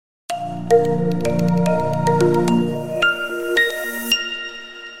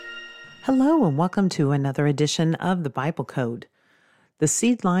Hello, and welcome to another edition of the Bible Code, the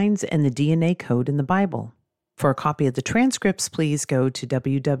seed lines and the DNA code in the Bible. For a copy of the transcripts, please go to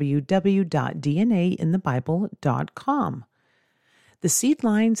www.dnainthebible.com. The seed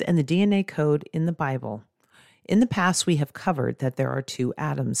lines and the DNA code in the Bible. In the past, we have covered that there are two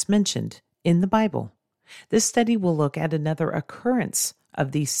Adams mentioned in the Bible. This study will look at another occurrence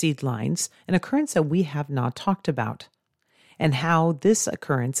of these seed lines, an occurrence that we have not talked about, and how this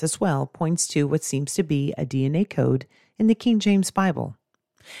occurrence as well points to what seems to be a DNA code in the King James Bible.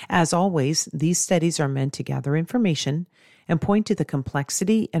 As always, these studies are meant to gather information and point to the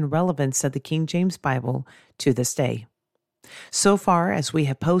complexity and relevance of the King James Bible to this day. So far, as we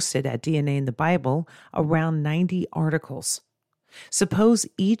have posted at DNA in the Bible, around 90 articles. Suppose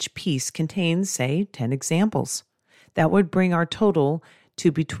each piece contains, say, 10 examples. That would bring our total to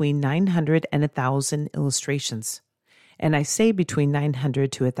between 900 and 1,000 illustrations. And I say between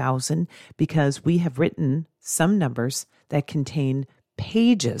 900 to 1,000 because we have written some numbers that contain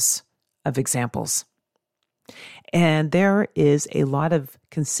pages of examples. And there is a lot of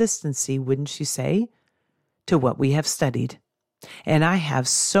consistency, wouldn't you say, to what we have studied. And I have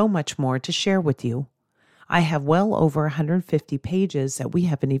so much more to share with you. I have well over 150 pages that we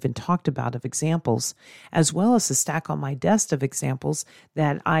haven't even talked about of examples, as well as a stack on my desk of examples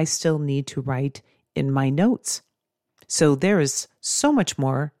that I still need to write in my notes. So there is so much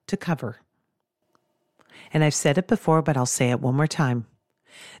more to cover. And I've said it before, but I'll say it one more time.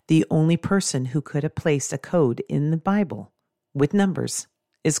 The only person who could have placed a code in the Bible with numbers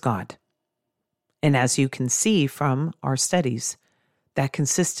is God. And as you can see from our studies, that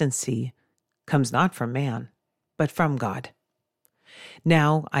consistency comes not from man, but from God.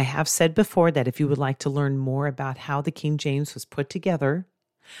 Now, I have said before that if you would like to learn more about how the King James was put together,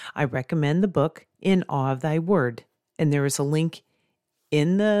 I recommend the book In Awe of Thy Word. And there is a link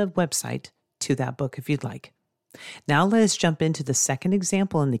in the website to that book if you'd like. Now let us jump into the second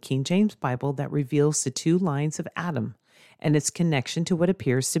example in the King James Bible that reveals the two lines of Adam and its connection to what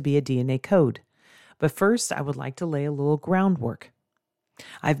appears to be a DNA code. But first, I would like to lay a little groundwork.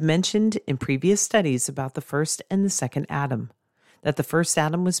 I've mentioned in previous studies about the first and the second Adam, that the first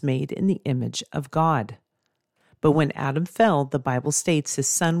Adam was made in the image of God. But when Adam fell, the Bible states his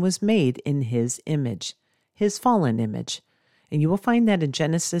son was made in his image, his fallen image. And you will find that in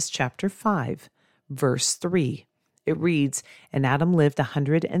Genesis chapter 5, verse 3. It reads, "And Adam lived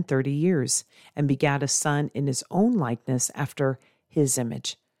 130 years, and begat a son in his own likeness after his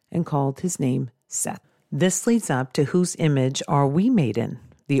image, and called his name Seth." This leads up to whose image are we made in,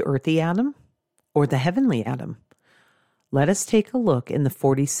 the earthy Adam or the heavenly Adam? Let us take a look in the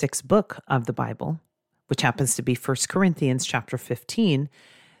 46th book of the Bible, which happens to be 1 Corinthians chapter 15,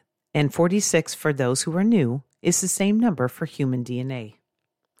 and 46, for those who are new, is the same number for human DNA.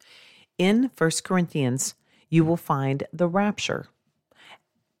 In 1 Corinthians, you will find the rapture.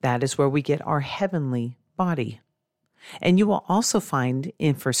 That is where we get our heavenly body. And you will also find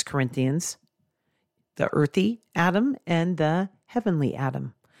in 1 Corinthians the earthy Adam and the heavenly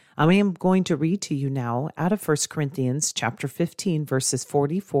Adam. I am going to read to you now out of 1 Corinthians chapter 15, verses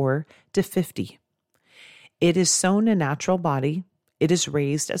 44 to 50. "It is sown a natural body, it is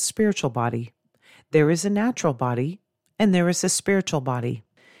raised a spiritual body. There is a natural body, and there is a spiritual body.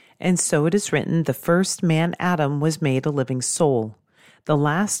 And so it is written, the first man Adam was made a living soul. The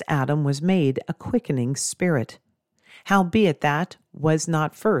last Adam was made a quickening spirit. Howbeit that was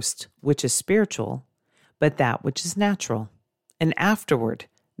not first, which is spiritual, but that which is natural, and afterward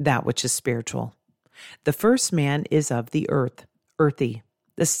that which is spiritual. The first man is of the earth, earthy.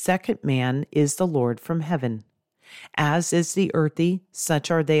 The second man is the Lord from heaven. As is the earthy,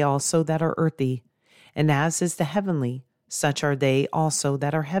 such are they also that are earthy. And as is the heavenly, such are they also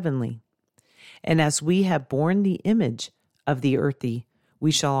that are heavenly. And as we have borne the image of the earthy,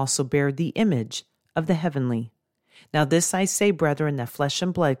 we shall also bear the image of the heavenly. Now this I say, brethren, that flesh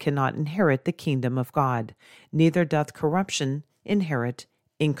and blood cannot inherit the kingdom of God, neither doth corruption inherit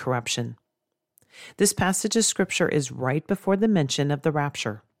incorruption." This passage of Scripture is right before the mention of the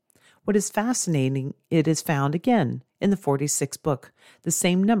rapture. What is fascinating, it is found again in the 46th book, the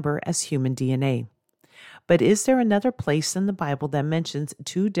same number as human DNA. But is there another place in the Bible that mentions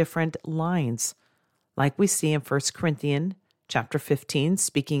two different lines, like we see in 1 Corinthians chapter 15,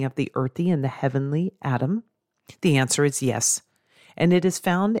 speaking of the earthy and the heavenly Adam? The answer is yes, and it is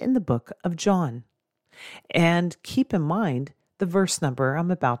found in the book of John. And keep in mind the verse number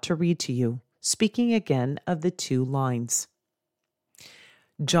I'm about to read to you, speaking again of the two lines.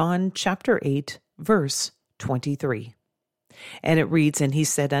 John chapter 8, verse 23. And it reads, "And he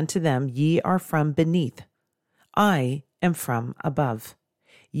said unto them, Ye are from beneath, I am from above.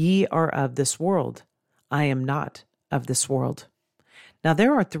 Ye are of this world, I am not of this world." Now,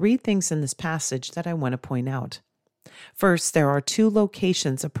 there are three things in this passage that I want to point out. First, there are two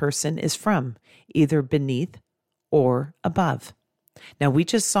locations a person is from, either beneath or above. Now, we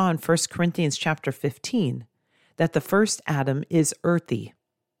just saw in 1 Corinthians chapter 15 that the first Adam is earthy.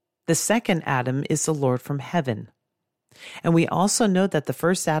 The second Adam is the Lord from heaven. And we also know that the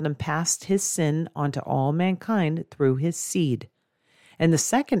first Adam passed his sin onto all mankind through his seed. And the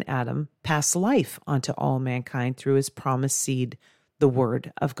second Adam passed life onto all mankind through his promised seed, the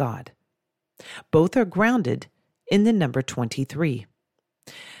Word of God. Both are grounded in the number 23.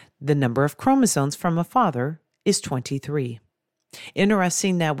 The number of chromosomes from a father is 23.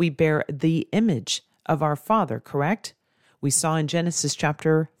 Interesting that we bear the image of our father, correct? We saw in Genesis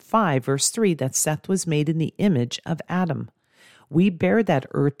chapter 5, verse 3, that Seth was made in the image of Adam. We bear that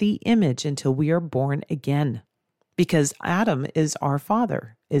earthy image until we are born again, because Adam is our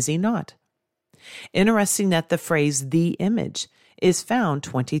father, is he not? Interesting that the phrase "the image" is found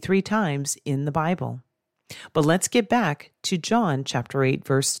 23 times in the Bible. But let's get back to John chapter 8,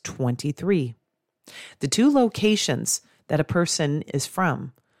 verse 23. The two locations that a person is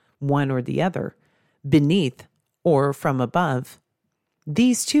from, one or the other, beneath or from above,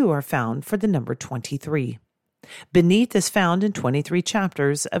 these two are found for the number 23. Beneath is found in 23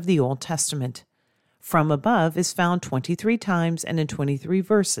 chapters of the Old Testament. From above is found 23 times and in 23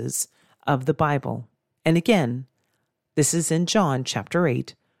 verses of the Bible. And again, this is in John chapter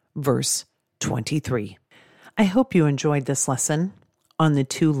 8, verse 23. I hope you enjoyed this lesson on the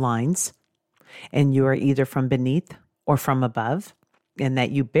two lines, and you are either from beneath or from above, and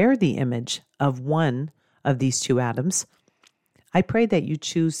that you bear the image of one of these two Adams. I pray that you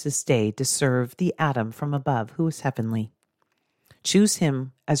choose this day to serve the Adam from above who is heavenly. Choose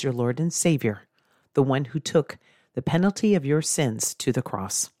him as your Lord and Savior, the one who took the penalty of your sins to the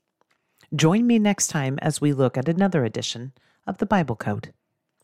cross. Join me next time as we look at another edition of the Bible Code.